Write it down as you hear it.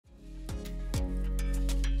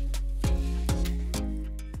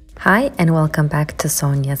Hi and welcome back to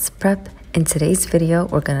Sonya's Prep. In today's video,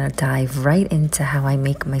 we're gonna dive right into how I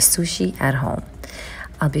make my sushi at home.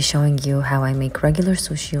 I'll be showing you how I make regular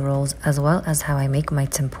sushi rolls as well as how I make my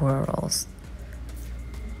tempura rolls.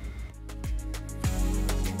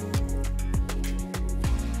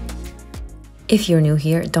 If you're new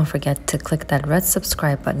here, don't forget to click that red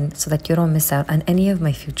subscribe button so that you don't miss out on any of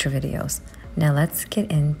my future videos. Now let's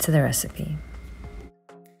get into the recipe.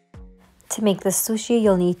 To make the sushi,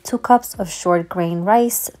 you'll need 2 cups of short grain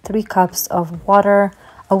rice, 3 cups of water,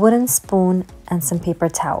 a wooden spoon, and some paper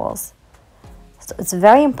towels. So it's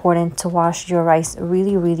very important to wash your rice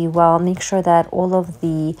really well. Make sure that all of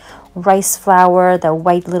the rice flour, the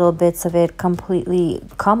white little bits of it, completely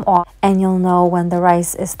come off. And you'll know when the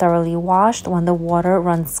rice is thoroughly washed when the water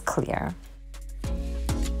runs clear.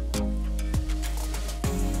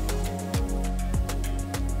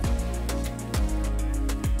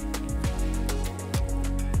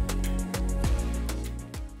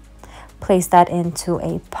 Place that into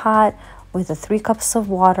a pot with the 3 cups of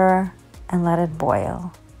water and let it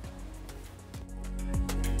boil.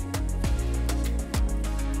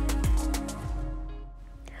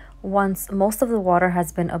 Once most of the water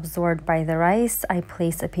has been absorbed by the rice, I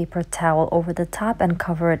place a paper towel over the top and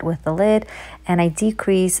cover it with the lid, and I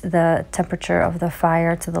decrease the temperature of the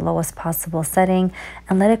fire to the lowest possible setting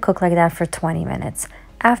and let it cook like that for 20 minutes.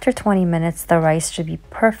 After 20 minutes, the rice should be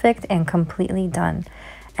perfect and completely done.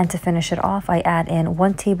 And to finish it off, I add in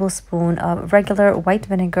 1 tablespoon of regular white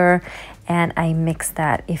vinegar and I mix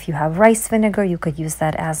that. If you have rice vinegar, you could use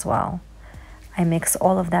that as well. I mix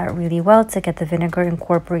all of that really well to get the vinegar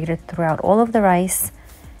incorporated throughout all of the rice.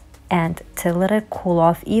 And to let it cool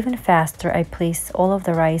off even faster, I place all of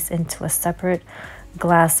the rice into a separate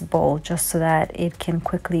glass bowl just so that it can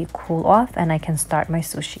quickly cool off and I can start my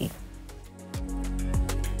sushi.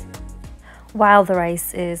 While the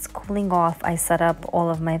rice is cooling off, I set up all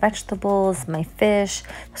of my vegetables, my fish.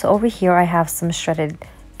 So over here I have some shredded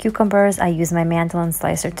cucumbers. I use my mandolin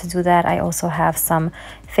slicer to do that. I also have some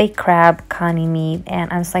fake crab, coney meat,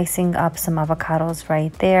 and I'm slicing up some avocados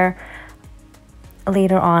right there.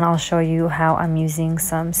 Later on, I'll show you how I'm using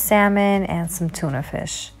some salmon and some tuna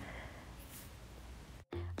fish.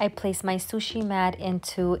 I place my sushi mat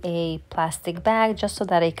into a plastic bag just so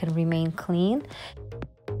that it can remain clean.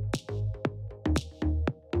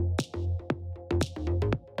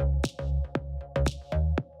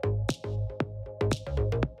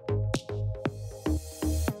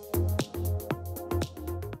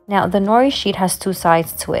 Now, the nori sheet has 2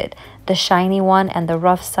 sides to it, the shiny one and the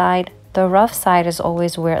rough side. The rough side is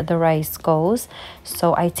always where the rice goes.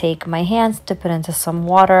 So I take my hands, dip it into some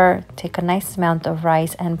water, take a nice amount of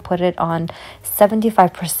rice and put it on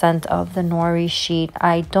 75% of the nori sheet.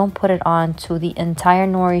 I don't put it on to the entire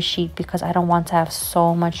nori sheet because I don't want to have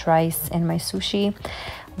so much rice in my sushi.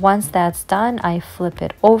 Once that's done, I flip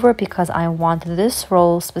it over because I want this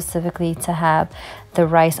roll specifically to have the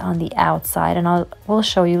rice on the outside, and we'll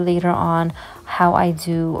show you later on how I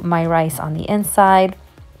do my rice on the inside.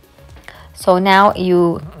 So now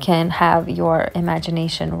you can have your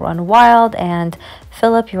imagination run wild and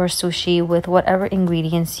fill up your sushi with whatever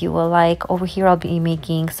ingredients you will like. Over here I'll be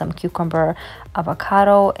making some cucumber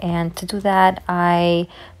avocado, and to do that I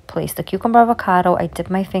place the cucumber avocado, I dip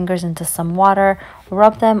my fingers into some water,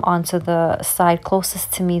 rub them onto the side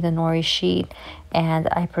closest to me, the nori sheet, and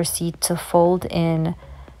I proceed to fold in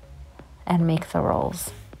and make the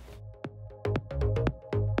rolls.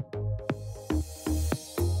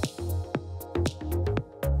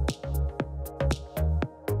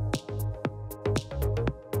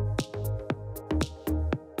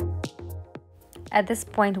 At this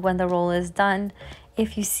point, when the roll is done,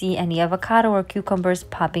 if you see any avocado or cucumbers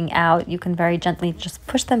popping out, you can very gently just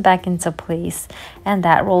push them back into place and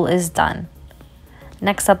that roll is done.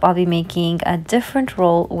 Next up, I'll be making a different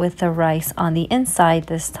roll with the rice on the inside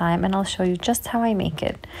this time, and I'll show you just how I make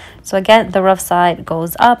it. So again, the rough side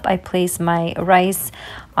goes up. I place my rice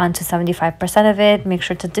onto 75% of it. Make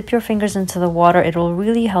sure to dip your fingers into the water. It will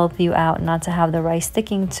really help you out not to have the rice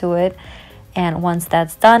sticking to it. And once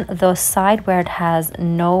that's done, the side where it has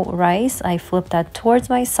no rice, I flip that towards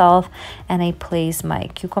myself and I place my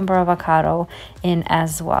cucumber avocado in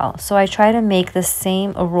as well. So I try to make the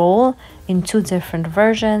same roll in 2 different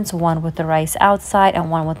versions, one with the rice outside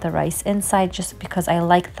and one with the rice inside, just because I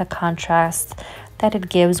like the contrast that it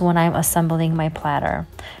gives when I'm assembling my platter.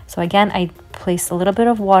 So again, I place a little bit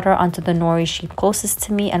of water onto the nori sheet closest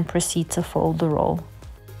to me and proceed to fold the roll.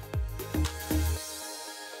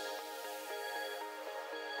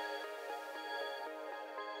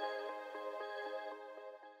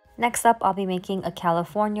 Next up, I'll be making a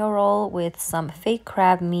California roll with some fake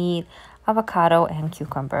crab meat, avocado, and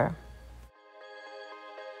cucumber.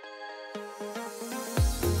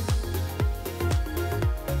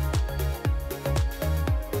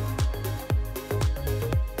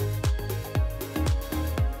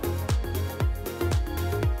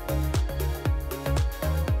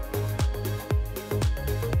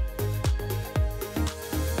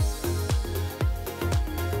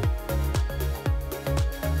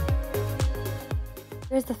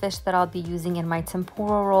 Here's the fish that I'll be using in my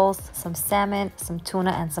tempura rolls: some salmon, some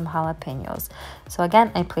tuna, and some jalapenos. So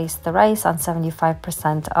again, I place the rice on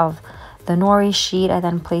 75% of the nori sheet. I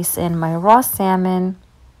then place in my raw salmon.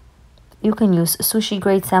 You can use sushi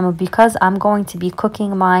grade salmon. Because I'm going to be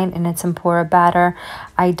cooking mine in a tempura batter,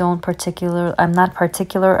 I'm not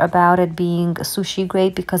particular about it being sushi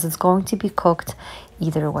grade because it's going to be cooked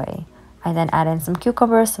either way. I then add in some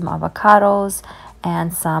cucumbers, some avocados,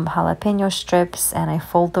 and some jalapeno strips, and I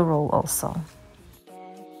fold the roll also.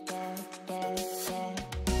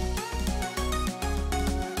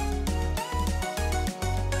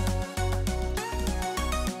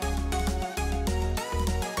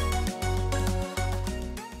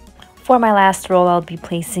 For my last roll, I'll be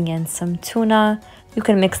placing in some tuna. You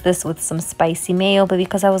can mix this with some spicy mayo, but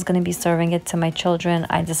because I was going to be serving it to my children,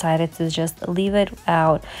 I decided to just leave it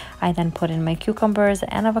out. I then put in my cucumbers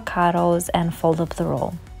and avocados and fold up the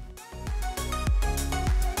roll.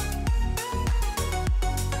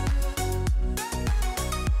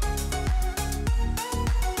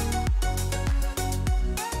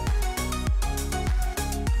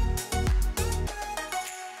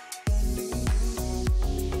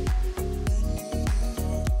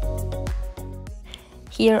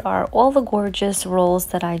 Here are all the gorgeous rolls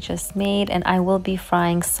that I just made, and I will be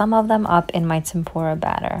frying some of them up in my tempura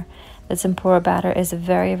batter. The tempura batter is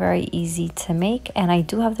very easy to make, and I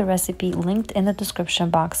do have the recipe linked in the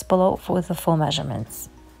description box below with the full measurements.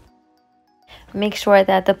 Make sure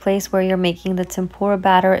that the place where you're making the tempura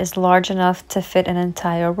batter is large enough to fit an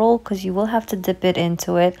entire roll, because you will have to dip it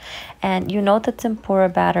into it. And you know the tempura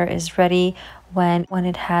batter is ready when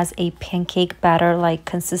it has a pancake batter like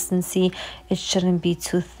consistency. It shouldn't be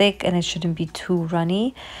too thick and it shouldn't be too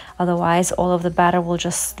runny, otherwise all of the batter will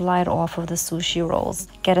just slide off of the sushi rolls.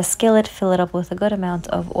 Get a skillet, fill it up with a good amount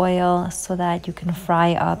of oil so that you can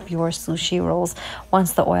fry up your sushi rolls.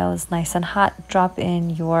 Once the oil is nice and hot, drop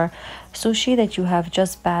in your sushi that you have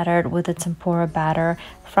just battered with the tempura batter.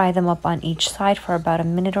 Fry them up on each side for about a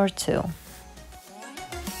minute or two.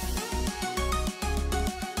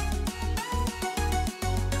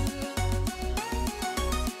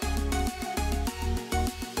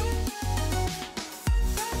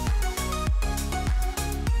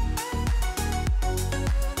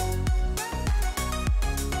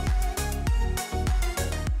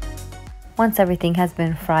 Once everything has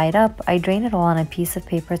been fried up, I drain it all on a piece of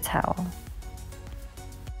paper towel.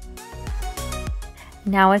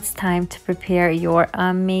 Now it's time to prepare your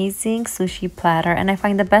amazing sushi platter, and I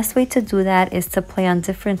find the best way to do that is to play on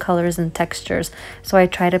different colors and textures. So I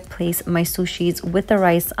try to place my sushis with the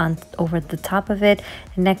rice on over the top of it,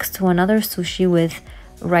 next to another sushi with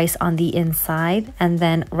rice on the inside, and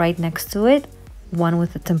then right next to it one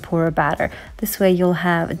with the tempura batter. This way you'll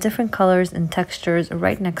have different colors and textures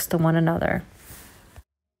right next to one another.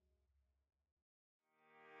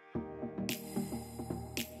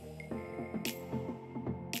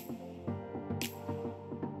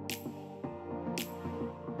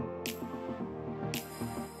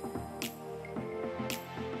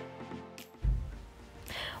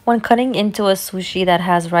 When cutting into a sushi that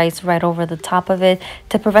has rice right over the top of it,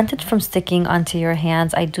 to prevent it from sticking onto your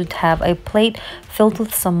hands, I do have a plate filled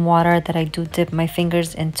with some water that I do dip my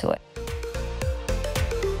fingers into it.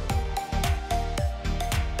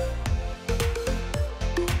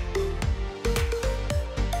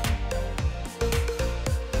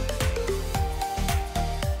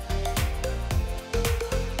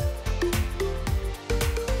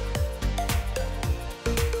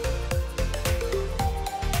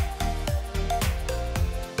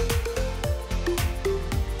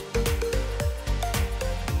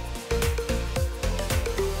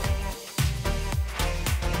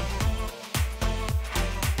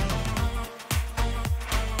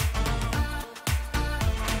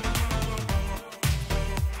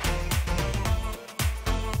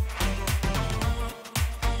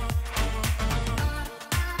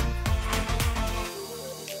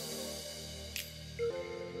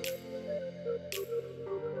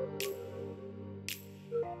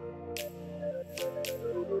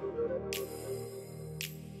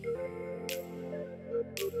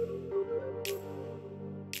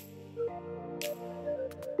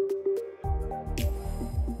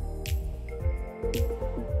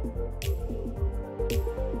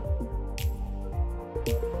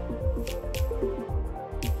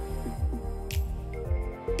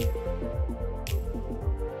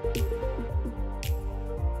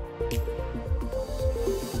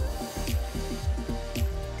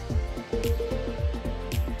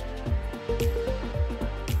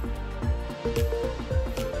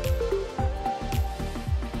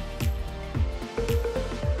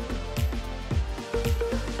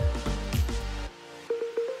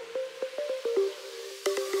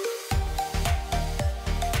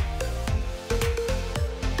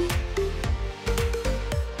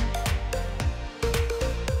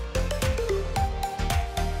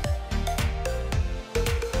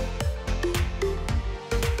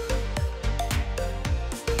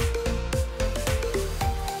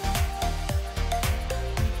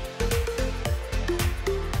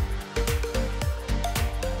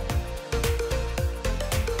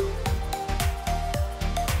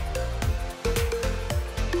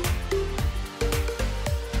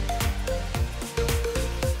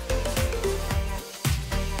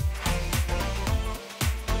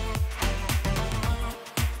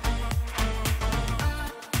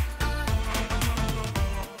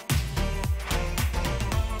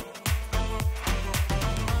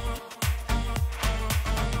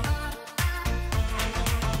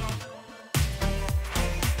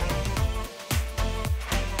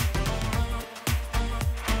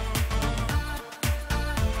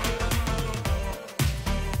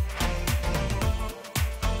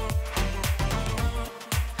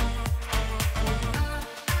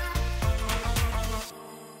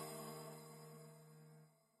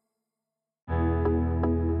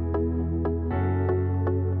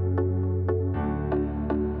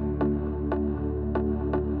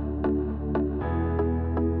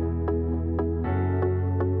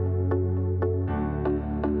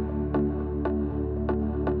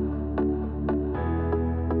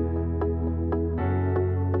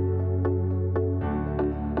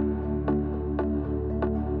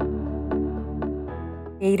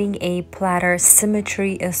 creating a platter,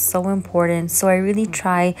 symmetry is so important. So I really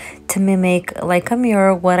try to mimic like a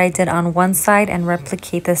mirror what I did on one side and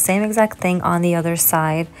replicate the same exact thing on the other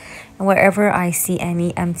side. And wherever I see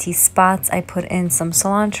any empty spots, I put in some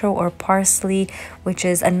cilantro or parsley, which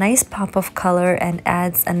is a nice pop of color and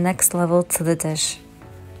adds a next level to the dish.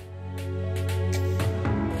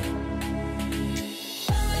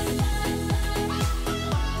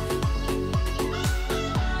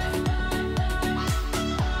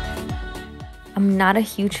 I'm not a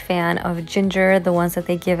huge fan of ginger, the ones that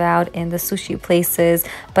they give out in the sushi places,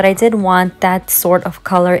 but I did want that sort of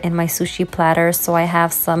color in my sushi platter, so I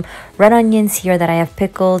have some red onions here that I have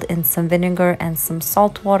pickled in some vinegar and some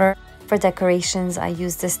salt water. For decorations, I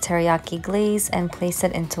use this teriyaki glaze and place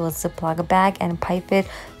it into a Ziploc bag and pipe it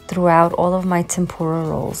throughout all of my tempura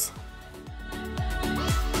rolls.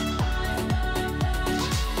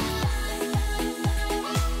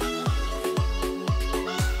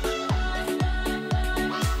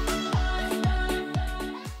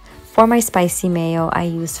 For my spicy mayo, I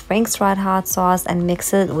use Frank's Red Hot sauce and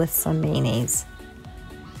mix it with some mayonnaise.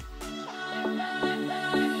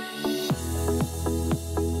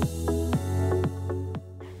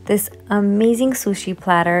 This amazing sushi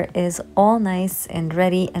platter is all nice and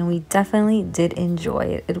ready, and we definitely did enjoy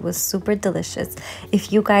it. It was super delicious.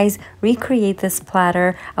 If you guys recreate this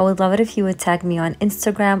platter, I would love it if you would tag me on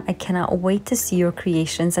Instagram. I cannot wait to see your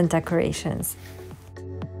creations and decorations.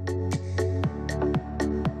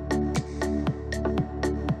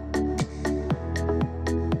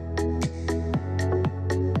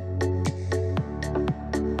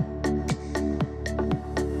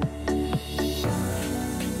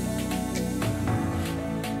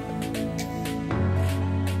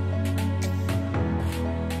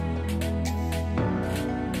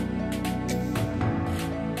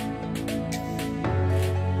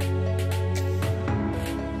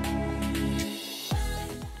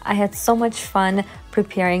 I had so much fun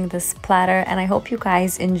preparing this platter, and I hope you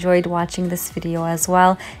guys enjoyed watching this video as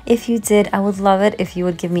well. If you did, I would love it if you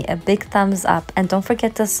would give me a big thumbs up, and don't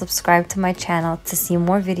forget to subscribe to my channel to see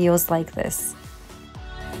more videos like this.